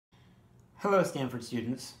Hello Stanford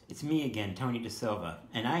students, it's me again, Tony Da Silva,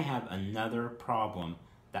 and I have another problem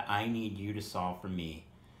that I need you to solve for me.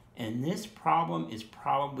 And this problem is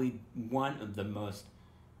probably one of the most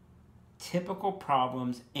typical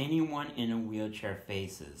problems anyone in a wheelchair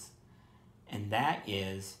faces. And that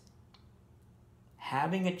is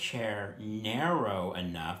having a chair narrow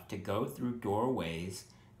enough to go through doorways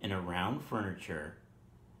and around furniture,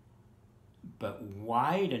 but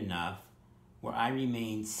wide enough where I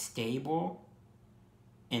remain stable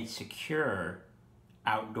and secure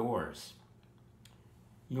outdoors.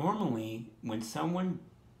 Normally, when someone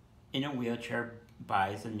in a wheelchair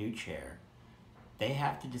buys a new chair, they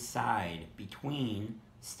have to decide between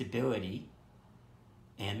stability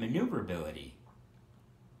and maneuverability.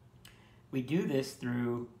 We do this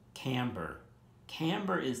through camber.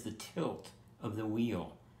 Camber is the tilt of the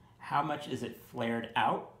wheel. How much is it flared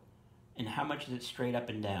out and how much is it straight up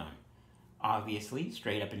and down? Obviously,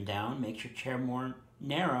 straight up and down makes your chair more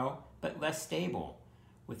narrow but less stable.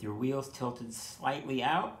 With your wheels tilted slightly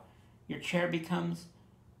out, your chair becomes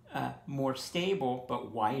more stable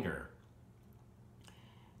but wider.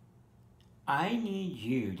 I need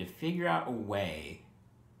you to figure out a way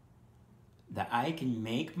that I can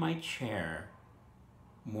make my chair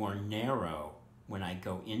more narrow when I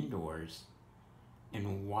go indoors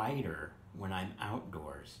and wider when I'm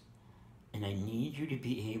outdoors. And I need you to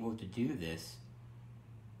be able to do this.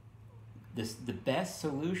 The best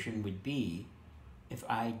solution would be if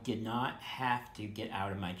I did not have to get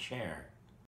out of my chair.